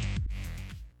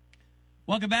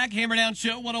Welcome back, Hammer Down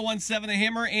Show, 1017 The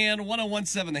Hammer and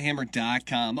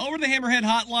 1017thehammer.com. Over the Hammerhead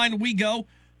Hotline we go.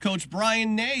 Coach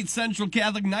Brian Ney, Central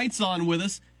Catholic Knights, on with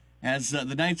us as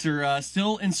the Knights are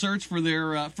still in search for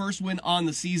their first win on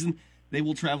the season. They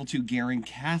will travel to Gering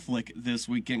Catholic this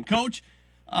weekend. Coach,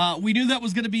 we knew that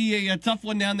was going to be a tough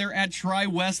one down there at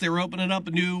Tri-West. They were opening up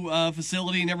a new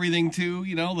facility and everything, too.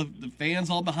 You know, the fans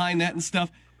all behind that and stuff.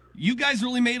 You guys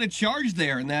really made a charge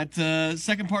there in that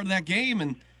second part of that game,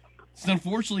 and it's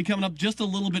unfortunately coming up just a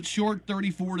little bit short,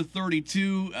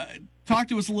 34-32. Talk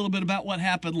to us a little bit about what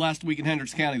happened last week in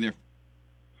Hendricks County there.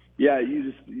 Yeah,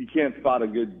 you can't spot a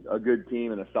good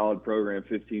team and a solid program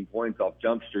 15 points off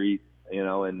Jump Street,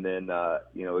 and then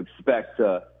expect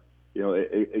to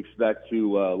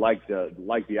like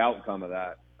the outcome of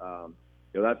that.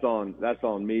 That's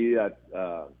on me. That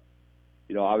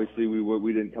obviously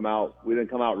we didn't come out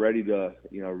ready to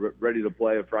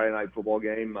play a Friday night football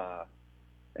game.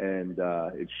 And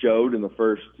it showed in the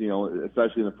first,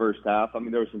 especially in the first half. I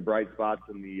mean, there were some bright spots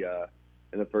in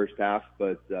the first half,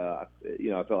 but I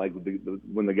felt like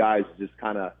when the guys just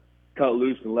kind of cut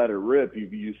loose and let it rip,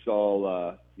 you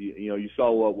saw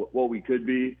what we could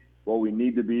be, what we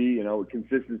need to be.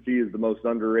 Consistency is the most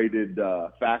underrated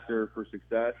factor for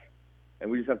success,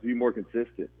 and we just have to be more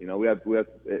consistent. We have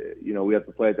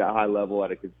to play at that high level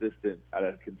at a consistent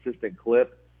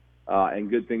clip. And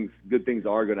good things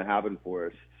are going to happen for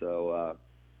us. So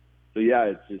yeah,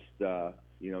 it's just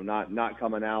not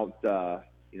coming out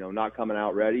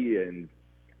ready, and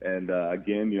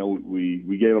again,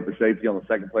 we gave up a safety on the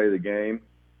second play of the game.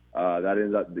 That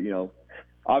ends up,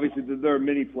 obviously there are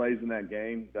many plays in that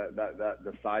game that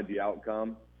decide the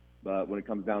outcome, but when it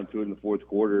comes down to it in the fourth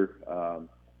quarter,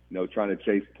 trying to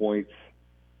chase points,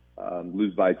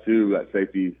 lose by 2, that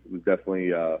safety was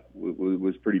definitely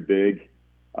was pretty big.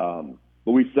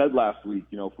 But we said last week,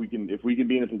 if we can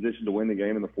be in a position to win the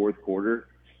game in the fourth quarter,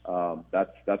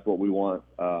 that's what we want.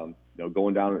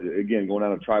 Going down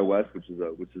to Tri-West, which is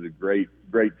a great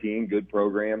team, good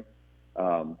program,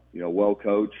 well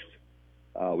coached.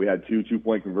 We had 2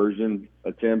 2-point conversion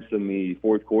attempts in the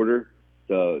fourth quarter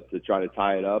to try to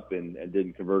tie it up and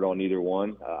didn't convert on either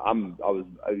one. I was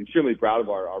extremely proud of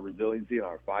our resiliency and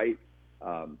our fight.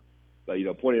 But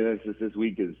point of emphasis this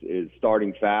week is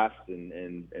starting fast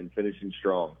and finishing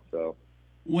strong. So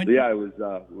it was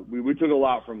we took a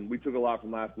lot from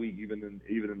last week, even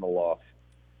in the loss.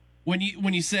 When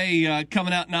you say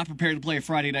coming out not prepared to play a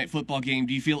Friday night football game,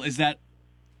 do you feel is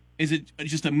it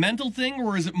just a mental thing,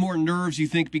 or is it more nerves, you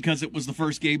think, because it was the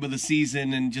first game of the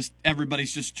season and just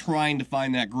everybody's just trying to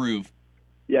find that groove?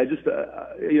 Yeah, just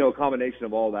a combination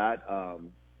of all that.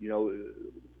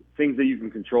 Things that you can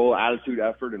control, attitude,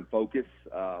 effort, and focus.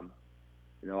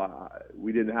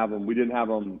 We didn't have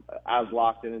them as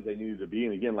locked in as they needed to be.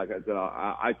 And again, like I said,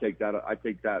 I take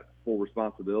that full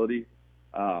responsibility.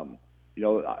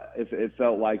 It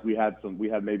felt like we had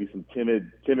maybe some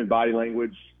timid body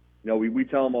language. We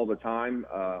tell them all the time.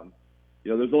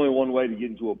 There's only one way to get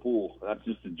into a pool, and that's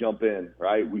just to jump in,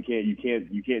 right? You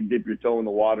can't dip your toe in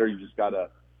the water. You just gotta.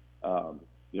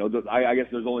 I guess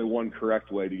there's only one correct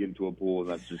way to get into a pool, and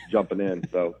that's just jumping in.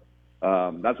 So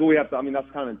that's what we have to. I mean, that's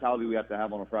the kind of mentality we have to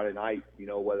have on a Friday night.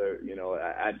 Whether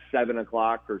at 7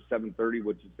 o'clock or 7:30,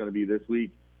 which is going to be this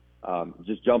week,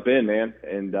 just jump in, man,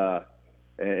 and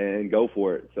go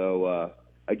for it. So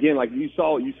again, like you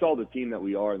saw the team that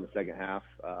we are in the second half.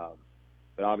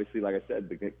 But obviously, like I said,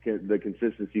 the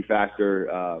consistency factor,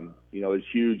 is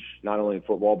huge, not only in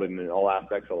football but in all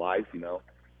aspects of life.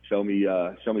 Show me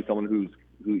someone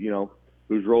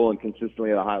who's rolling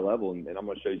consistently at a high level, and I'm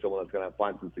going to show you someone that's going to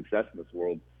find some success in this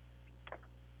world.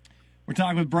 We're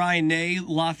talking with Brian Ney,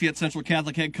 Lafayette Central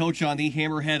Catholic head coach, on the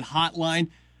Hammerhead Hotline.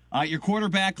 Your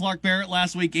quarterback, Clark Barrett,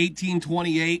 last week,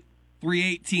 18-28,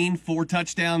 318, 4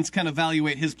 touchdowns. Kind of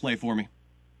evaluate his play for me.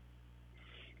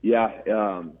 Yeah,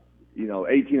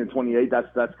 18 and 28,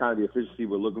 that's kind of the efficiency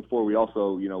we're looking for. We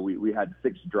also, we had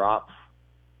 6 drops.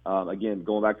 Again,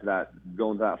 going to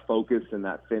that focus and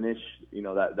that finish,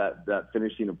 that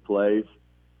finishing of plays.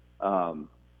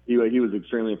 He was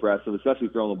extremely impressive, especially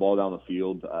throwing the ball down the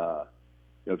field.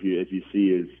 If you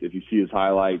see his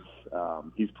highlights,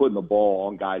 he's putting the ball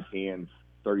on guys' hands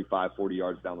 35, 40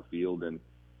 yards down the field, and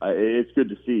it's good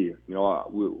to see.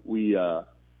 We're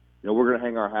going to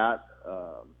hang our hat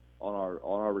on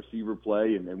our receiver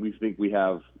play, and we think we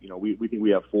have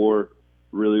 4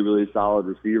 really, really solid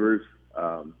receivers.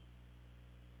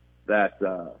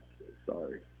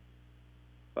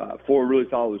 4 really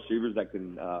solid receivers that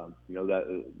can,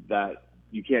 that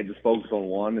you can't just focus on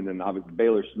one. And then obviously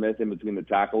Baylor Smith in between the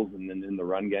tackles and then in the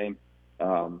run game.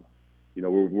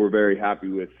 We're very happy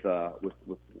with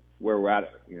where we're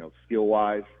at, skill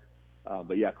wise.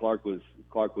 But yeah, Clark was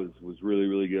really,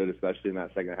 really good, especially in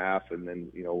that second half. And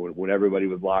then, when everybody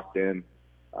was locked in,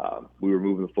 we were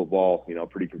moving the football,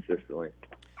 pretty consistently.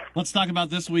 Let's talk about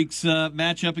this week's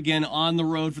matchup again on the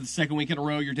road for the second week in a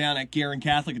row. You're down at Guerin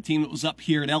Catholic, a team that was up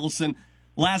here at Ellison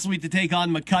last week to take on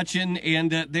McCutcheon,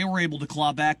 and they were able to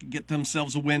claw back and get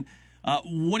themselves a win.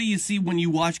 What do you see when you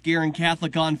watch Guerin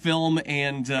Catholic on film,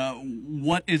 and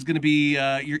what is going to be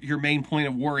your main point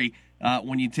of worry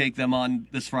when you take them on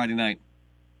this Friday night?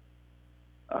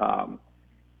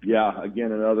 Yeah,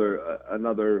 again,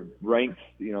 another ranked.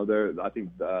 I think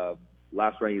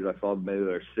last rankings I saw, maybe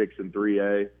they're 6 and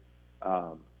 3A.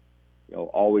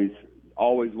 Always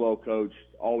well coached,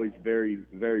 always very,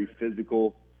 very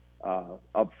physical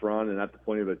up front and at the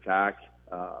point of attack.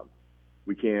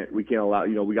 We can't allow.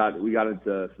 We got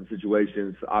into some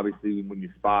situations. Obviously, when you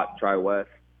spot Tri-West,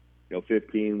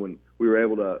 15, when we were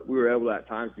able to at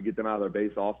times to get them out of their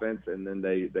base offense, and then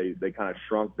they kind of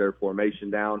shrunk their formation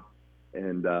down,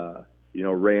 and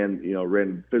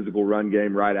ran physical run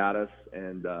game right at us,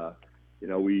 and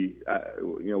we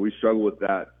struggle with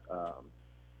that.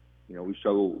 We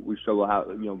struggle how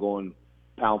going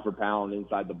pound for pound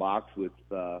inside the box with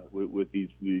these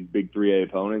big 3A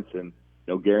opponents, and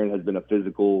Guerin has been a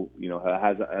physical,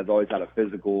 has always had a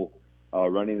physical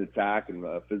running attack and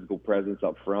a physical presence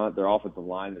up front. Their offensive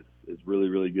line is really,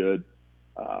 really good.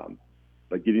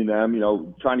 But getting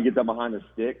them, trying to get them behind the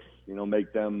sticks,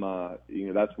 make them, I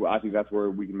think that's where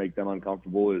we can make them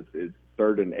uncomfortable is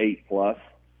 3rd and 8 plus.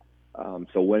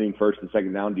 So winning first and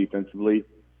second down defensively,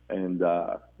 and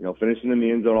finishing in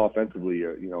the end zone offensively,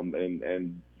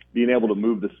 and being able to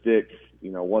move the sticks,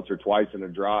 once or twice in a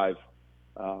drive,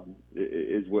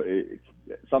 is what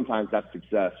sometimes that's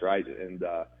success, right? And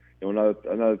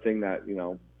another thing that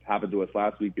happened to us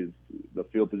last week is the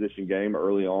field position game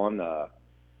early on.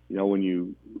 When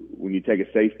you take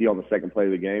a safety on the second play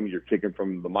of the game, you're kicking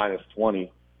from the -20.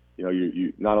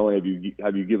 You not only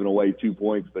have you given away 2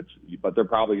 points, but they're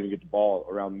probably going to get the ball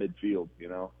around midfield,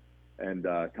 and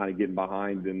kind of getting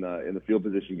behind in the field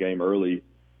position game early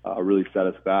really set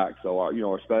us back. So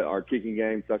our kicking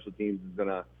game, special teams is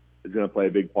gonna play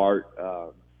a big part,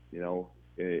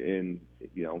 in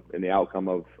the outcome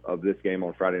of this game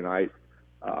on Friday night.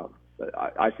 But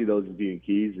I see those as being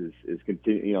keys is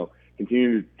continuing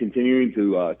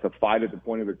to fight at the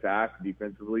point of attack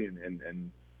defensively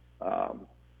and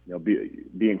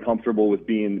being comfortable with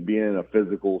being in a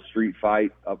physical street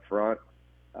fight up front.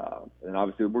 And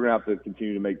obviously we're gonna have to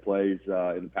continue to make plays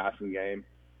in the passing game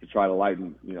to try to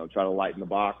lighten the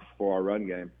box for our run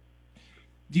game.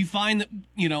 Do you find that,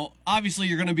 obviously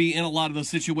you're going to be in a lot of those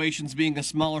situations being a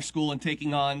smaller school and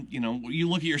taking on, you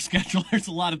look at your schedule, there's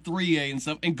a lot of 3A and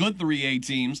stuff, and good 3A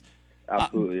teams.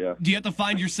 Absolutely, yeah. Do you have to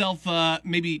find yourself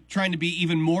maybe trying to be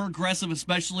even more aggressive,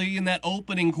 especially in that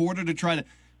opening quarter, to try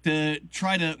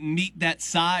to meet that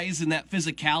size and that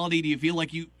physicality? Do you feel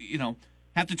like you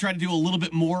have to try to do a little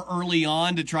bit more early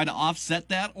on to try to offset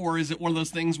that? Or is it one of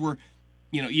those things where,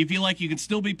 you feel like you can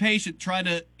still be patient, try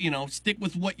to, stick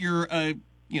with what you're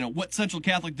what Central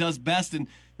Catholic does best, and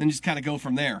then just kind of go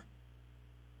from there?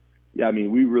 Yeah, I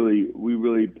mean, we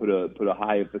really put a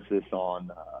high emphasis on,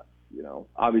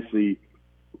 obviously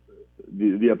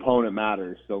the opponent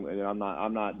matters. So, and I'm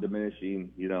not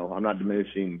diminishing,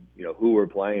 who we're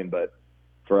playing, but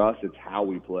for us, it's how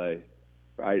we play,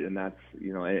 right? And that's,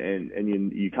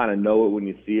 and you kind of know it when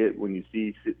you see it. When you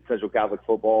see Central Catholic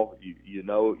football, you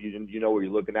know what you're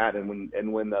looking at, and when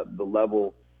the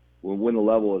level. When the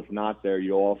level is not there,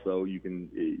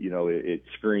 it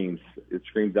screams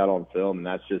out on film, and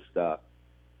that's just playing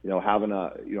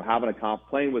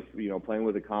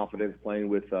with a confidence, playing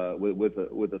with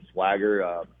a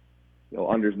swagger,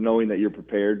 knowing that you're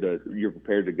prepared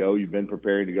to go, you've been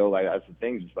preparing to go. Like, that's the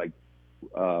thing, just like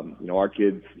our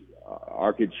kids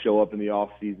show up in the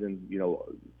off season,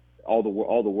 all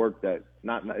the work that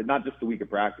not just the week of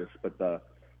practice, but the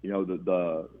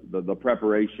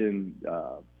preparation.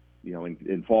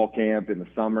 In fall camp, in the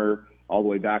summer, all the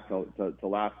way back to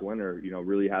last winter,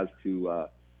 really has to,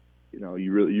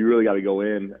 you really got to go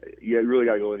in. You really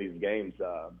got to go in these games,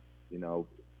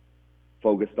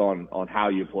 focused on how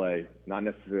you play, not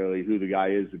necessarily who the guy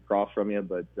is across from you,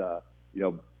 but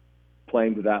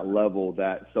playing to that level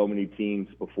that so many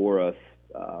teams before us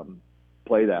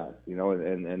play that,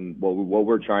 and what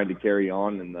we're trying to carry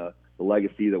on, and the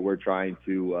legacy that we're trying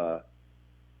to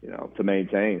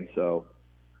maintain. So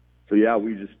yeah,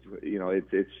 we just,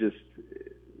 it's just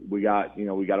we got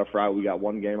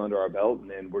one game under our belt, and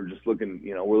then we're just looking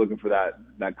for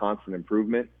that constant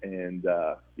improvement, and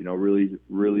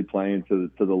really playing to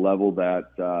the level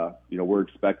that we're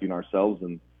expecting ourselves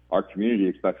and our community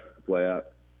expects us to play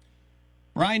at.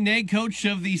 Brian Nade, coach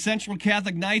of the Central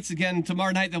Catholic Knights. Again,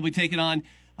 tomorrow night they'll be taking on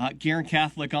Guerin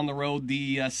Catholic on the road,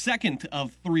 the second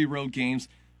of 3 road games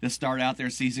to start out their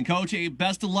season. Coach, hey,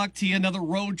 best of luck to you. Another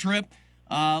road trip.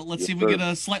 Let's see if we get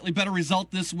a slightly better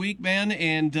result this week, man.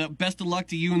 And best of luck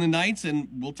to you and the Knights, and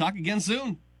we'll talk again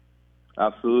soon.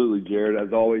 Absolutely, Jared.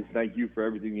 As always, thank you for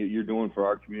everything that you're doing for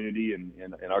our community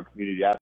and our community